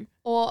see you.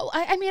 Or,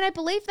 I mean, I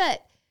believe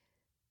that.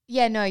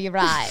 Yeah, no, you're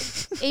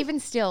right. Even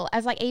still,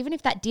 even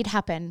if that did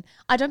happen,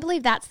 I don't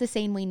believe that's the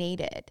scene we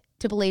needed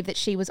to believe that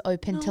she was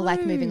open to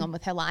like moving on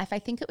with her life. I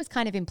think it was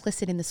kind of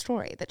implicit in the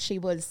story that she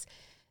was,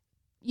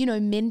 you know,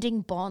 mending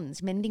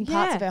bonds, mending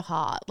parts of her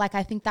heart. Like,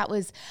 I think that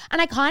was,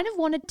 and I kind of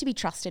wanted to be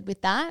trusted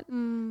with that.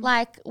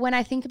 Like, when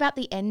I think about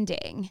the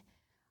ending,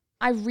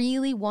 I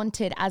really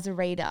wanted as a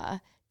reader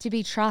to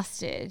be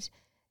trusted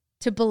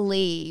to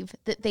believe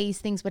that these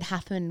things would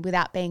happen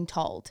without being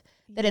told.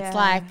 That it's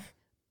like,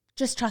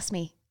 just trust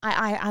me.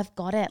 I've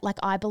got it. Like,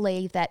 I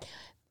believe that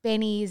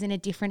Benny is in a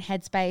different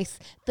headspace.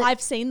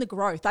 I've seen the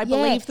growth. I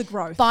believe the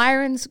growth.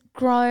 Byron's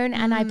grown,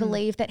 and I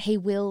believe that he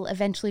will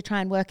eventually try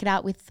and work it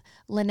out with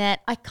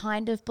Lynette. I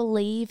kind of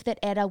believe that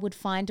Etta would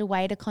find a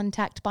way to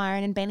contact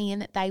Byron and Benny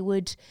and that they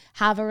would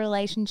have a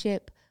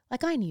relationship.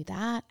 Like, I knew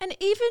that. And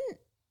even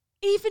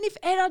if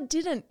Etta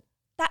didn't,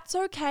 that's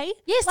okay.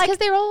 Yes, because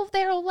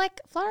they're all like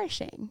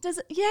flourishing.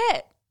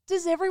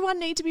 Does everyone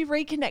need to be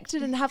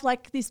reconnected and have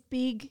like this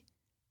big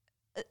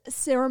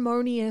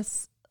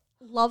ceremonious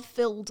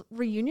love-filled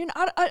reunion?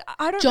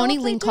 I don't Johnny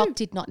know. Lincock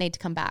did not need to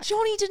come back.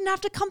 Johnny didn't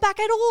have to come back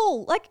at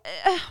all. Like,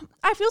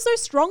 I feel so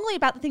strongly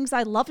about the things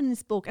I love in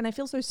this book, and I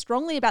feel so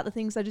strongly about the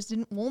things I just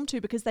didn't warm to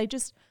because they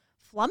just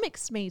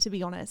flummoxed me, to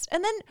be honest.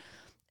 And then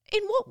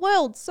in what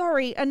world,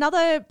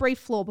 another brief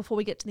flaw before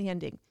we get to the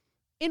ending.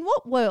 In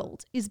what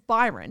world is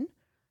Byron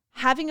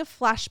having a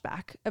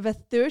flashback of a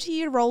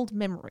 30-year-old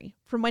memory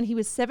from when he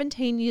was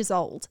 17 years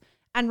old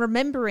and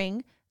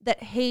remembering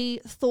that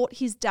he thought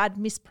his dad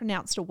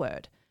mispronounced a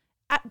word?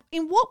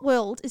 In what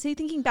world is he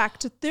thinking back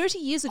to 30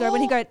 years ago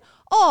when he goes,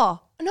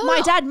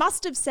 my dad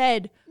must have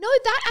said. No,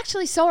 that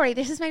actually,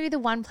 this is maybe the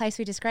one place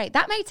we disagree.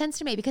 That made sense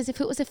to me because if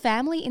it was a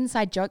family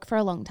inside joke for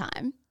a long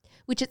time,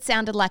 which it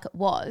sounded like it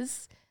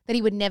was, that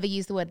he would never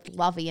use the word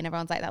lovey and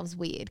everyone's like, that was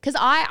weird. Because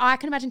I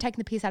can imagine taking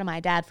the piss out of my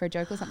dad for a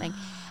joke or something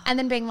and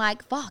then being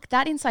like, fuck,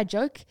 that inside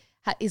joke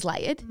is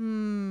layered.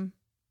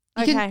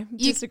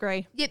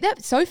 Disagree. Yeah,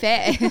 that's so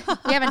fair.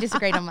 We haven't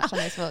disagreed on much on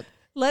this book.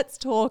 Let's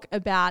talk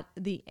about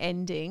the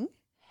ending.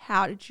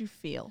 How did you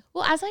feel?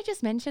 Well, as I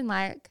just mentioned,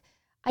 like,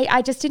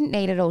 I just didn't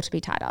need it all to be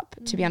tied up,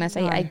 to be honest.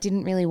 No. I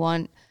didn't really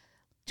want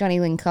Johnny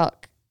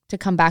Lincock to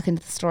come back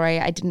into the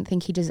story. I didn't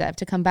think he deserved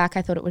to come back.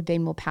 I thought it would be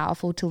more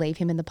powerful to leave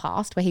him in the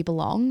past where he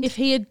belonged. If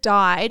he had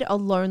died a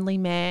lonely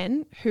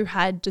man who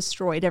had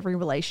destroyed every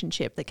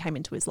relationship that came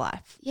into his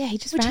life. Yeah, he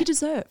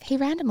deserved. He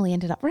randomly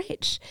ended up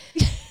rich.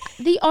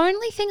 The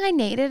only thing I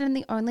needed and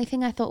the only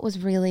thing I thought was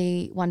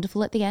really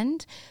wonderful at the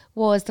end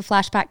was the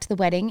flashback to the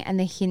wedding and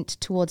the hint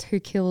towards who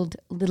killed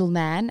Little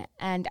Man.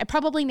 And I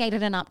probably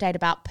needed an update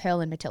about Pearl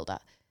and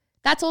Matilda.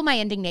 That's all my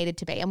ending needed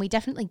to be. And we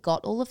definitely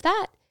got all of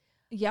that.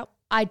 Yep.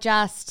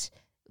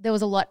 There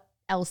was a lot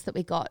else that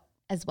we got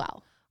as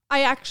well.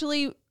 I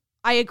actually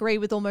I agree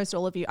with almost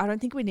all of you. I don't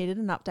think we needed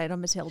an update on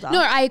Matilda.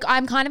 No,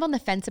 I'm kind of on the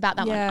fence about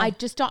that Yeah. one.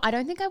 I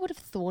don't think I would have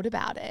thought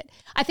about it.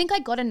 I think I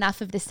got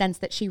enough of the sense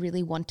that she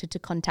really wanted to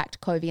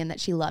contact Covey and that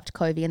she loved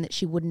Covey and that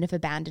she wouldn't have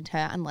abandoned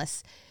her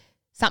unless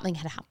something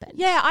had happened.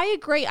 Yeah, I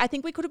agree. I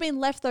think we could have been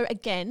left, though,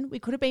 again, we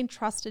could have been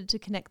trusted to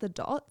connect the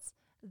dots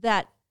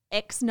that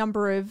X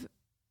number of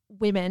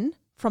women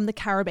from the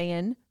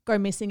Caribbean go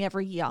missing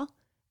every year,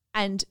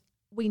 and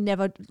we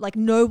never, like,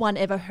 no one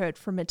ever heard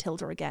from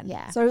Matilda again.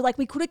 Yeah. So, like,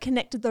 we could have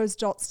connected those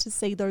dots to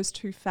see those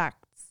two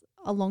facts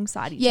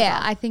alongside each other. Yeah,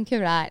 I think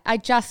you're right.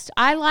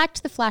 I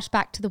liked the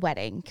flashback to the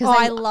wedding because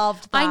I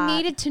loved that. I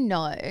needed to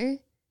know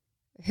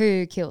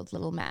who killed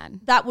Little Man.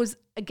 That was,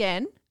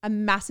 again, a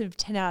massive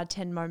 10 out of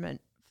 10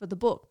 moment for the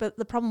book. But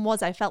the problem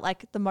was I felt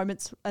like the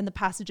moments and the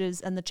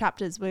passages and the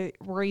chapters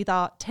were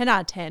either 10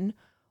 out of 10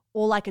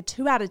 or like a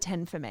 2 out of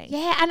 10 for me.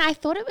 Yeah, and I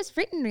thought it was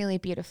written really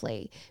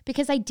beautifully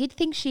because I did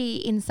think she,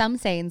 in some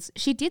scenes,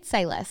 she did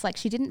say less. Like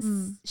she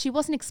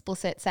wasn't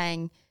explicit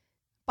saying,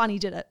 Bunny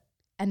did it.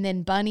 and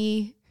then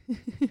Bunny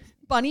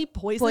Bunny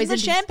poisoned the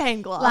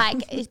champagne glass.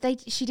 Like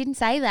she didn't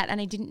say that, and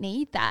I didn't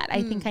need that.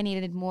 I think I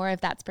needed more of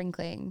that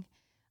sprinkling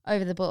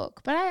over the book.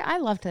 But I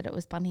loved that it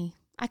was Bunny.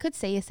 I could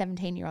see a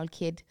 17-year-old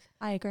kid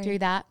I agree. do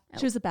that.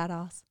 She was a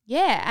badass.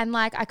 Yeah, and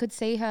like I could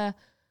see her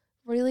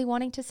really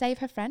wanting to save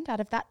her friend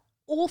out of that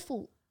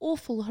awful,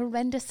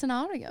 horrendous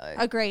scenario.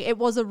 Agree. It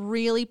was a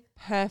really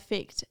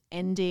perfect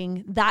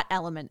ending, that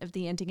element of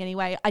the ending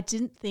anyway. I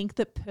didn't think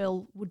that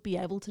Pearl would be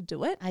able to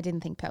do it. I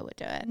didn't think Pearl would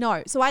do it.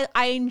 No. So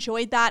I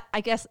enjoyed that. I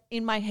guess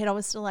in my head I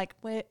was still like,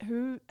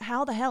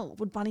 how the hell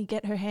would Bunny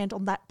get her hand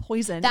on that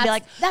poison? And be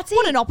like, that's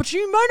what it. an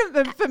opportune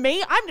moment for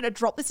me. I'm going to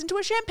drop this into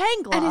a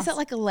champagne glass. And is it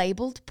like a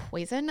labeled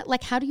poison?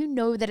 Like, how do you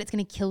know that it's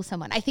going to kill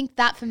someone? I think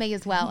that for me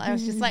as well. I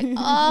was just like,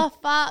 oh,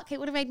 fuck.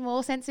 It would have made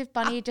more sense if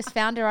Bunny had just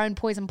found her own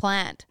poison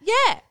plant.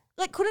 Yeah.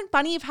 Like, couldn't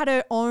Bunny have had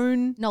her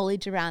own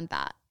knowledge around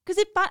that?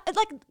 Because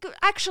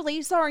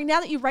actually, sorry, now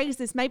that you've raised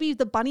this, maybe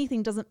the Bunny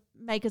thing doesn't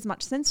make as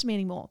much sense to me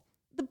anymore.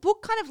 The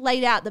book kind of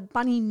laid out that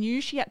Bunny knew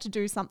she had to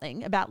do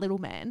something about Little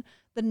Man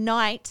the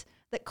night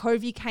that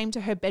Covey came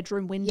to her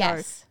bedroom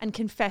window and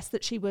confessed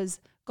that she was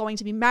going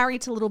to be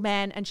married to Little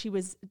Man and she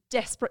was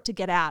desperate to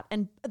get out.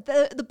 And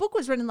the book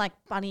was written like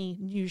Bunny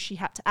knew she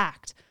had to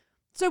act.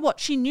 So what?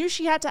 She knew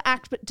she had to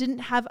act but didn't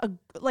have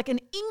an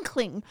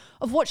inkling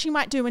of what she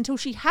might do until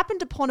she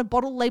happened upon a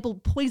bottle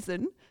labeled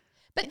poison.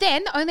 But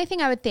then the only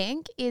thing I would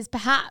think is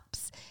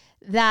perhaps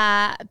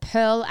that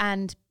Pearl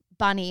and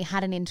Bunny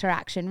had an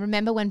interaction.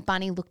 Remember when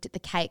Bunny looked at the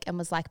cake and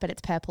was like, but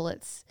it's purple,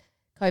 it's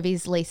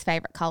Covey's least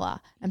favourite colour.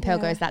 And Pearl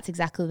goes, that's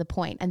exactly the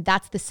point. And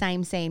that's the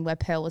same scene where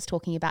Pearl was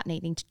talking about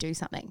needing to do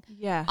something.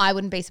 Yeah. I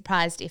wouldn't be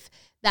surprised if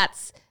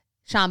that's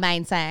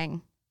Charmaine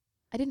saying,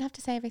 I didn't have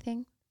to say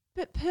everything.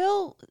 But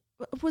Pearl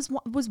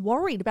was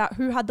worried about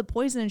who had the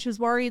poison, and she was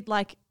worried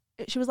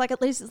she was like,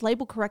 at least it's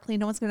labeled correctly.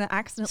 No one's going to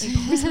accidentally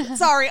poison it.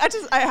 Sorry,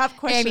 I have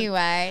questions.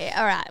 Anyway,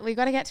 all right, we've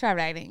got to get to our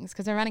ratings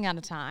because we're running out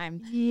of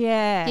time.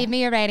 Yeah. Give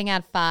me a rating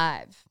out of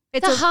 5.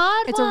 It's a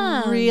hard one.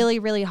 It's a really,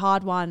 really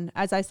hard one.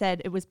 As I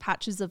said, it was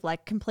patches of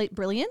like complete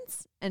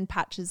brilliance and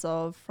patches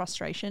of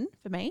frustration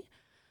for me.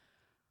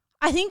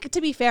 I think,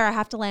 to be fair, I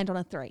have to land on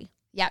a 3.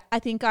 Yep. I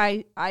think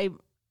I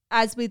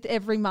as with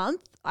every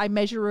month, I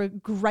measure a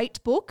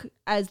great book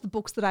as the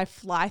books that I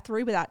fly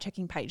through without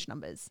checking page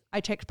numbers. I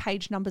check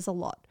page numbers a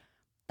lot.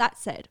 That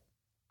said,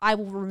 I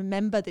will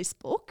remember this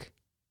book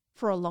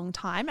for a long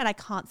time, and I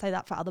can't say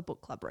that for other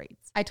book club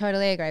reads. I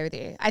totally agree with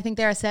you. I think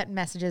there are certain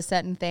messages,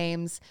 certain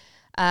themes,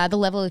 the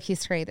level of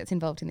history that's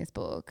involved in this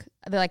book,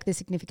 the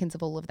significance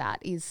of all of that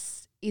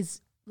is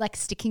like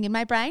sticking in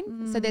my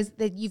brain. So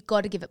you've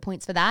got to give it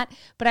points for that.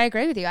 But I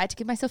agree with you. I had to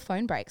give myself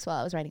phone breaks while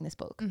I was reading this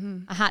book.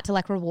 I had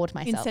to reward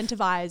myself.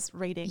 Incentivize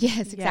reading.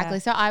 Yes, exactly.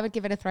 Yeah. So I would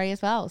give it a 3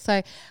 as well.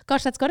 So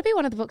gosh, that's got to be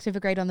one of the books we've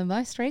agreed on the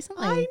most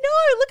recently. I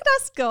know. Look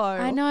at us go.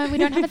 I know. We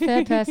don't have a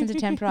third person to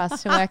temper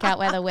us to work out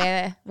whether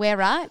we're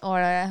right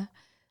or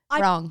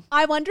wrong.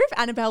 I wonder if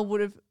Annabelle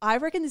would have, I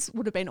reckon this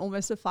would have been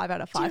almost a 5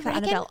 out of 5 for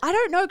Annabelle. I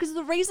don't know, because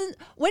the reason,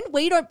 when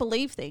we don't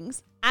believe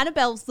things,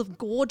 Annabelle's the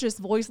gorgeous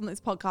voice on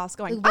this podcast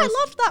going, I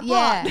loved that part.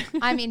 Yeah,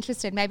 I'm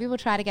interested. Maybe we'll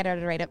try to get her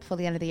to read it before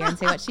the end of the year and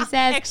see what she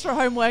says. Extra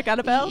homework,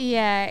 Annabelle.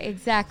 Yeah,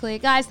 exactly.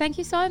 Guys, thank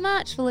you so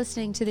much for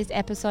listening to this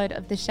episode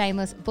of the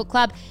Shameless Book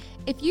Club.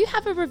 If you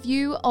have a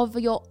review of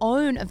your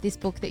own of this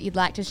book that you'd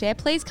like to share,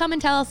 please come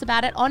and tell us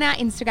about it on our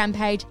Instagram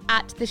page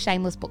at The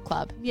Shameless Book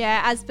Club.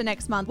 Yeah, as for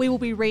next month, we will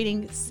be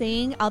reading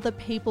Seeing Other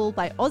People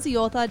by Aussie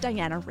author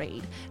Diana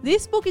Reid.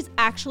 This book is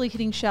actually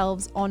hitting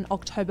shelves on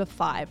October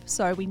 5,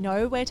 so we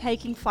know we're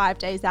taking 5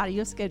 days out of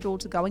your schedule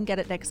to go and get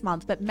it next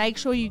month, but make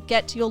sure you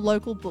get to your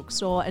local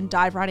bookstore and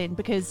dive right in,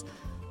 because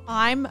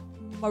I'm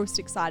most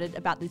excited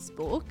about this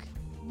book,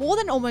 more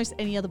than almost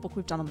any other book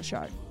we've done on the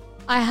show.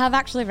 I have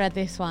actually read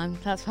this one.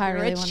 That's why I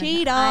really wanted to.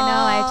 Cheater.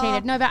 I know, I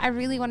cheated. No, but I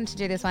really wanted to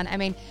do this one. I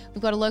mean,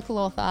 we've got a local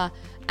author,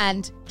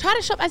 and try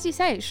to shop, as you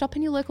say, shop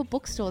in your local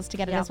bookstores to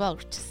get it as well.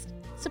 Just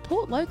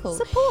support local.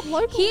 Support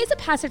local. Here's a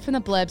passage from the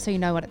blurb so you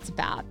know what it's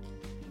about.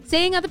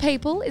 Seeing Other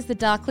People is the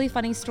darkly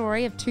funny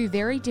story of two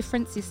very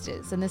different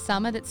sisters and the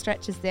summer that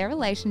stretches their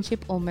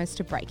relationship almost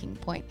to breaking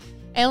point.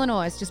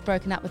 Eleanor has just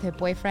broken up with her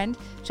boyfriend.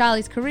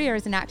 Charlie's career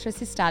as an actress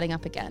is starting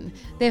up again.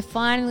 They're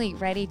finally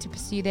ready to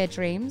pursue their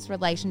dreams,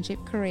 relationship,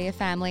 career,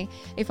 family,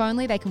 if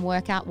only they can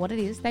work out what it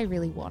is they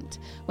really want.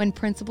 When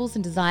principles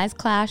and desires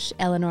clash,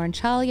 Eleanor and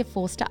Charlie are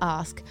forced to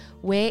ask,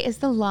 where is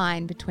the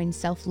line between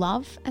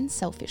self-love and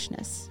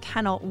selfishness?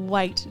 Cannot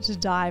wait to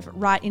dive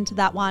right into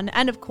that one.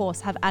 And of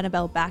course, have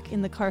Annabelle back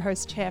in the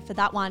co-host chair for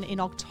that one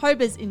in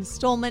October's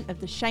instalment of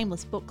the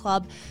Shameless Book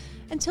Club.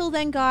 Until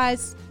then,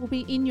 guys, we'll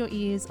be in your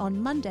ears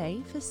on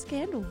Monday for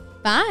Scandal.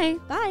 Bye.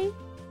 Bye.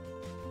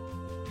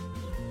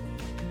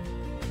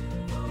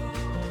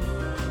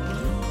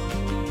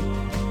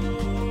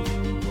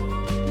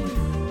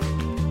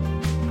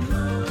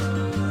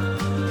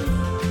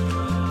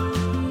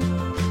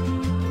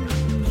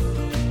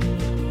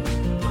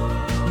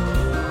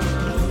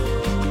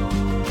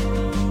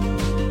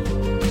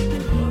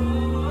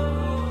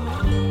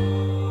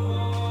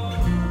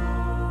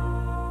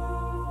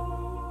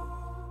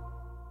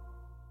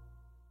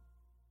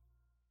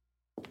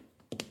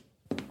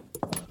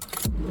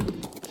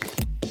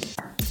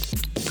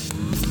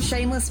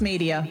 Shameless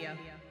Media.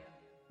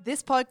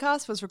 This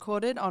podcast was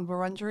recorded on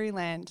Wurundjeri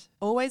land.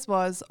 Always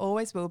was,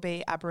 always will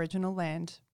be Aboriginal land.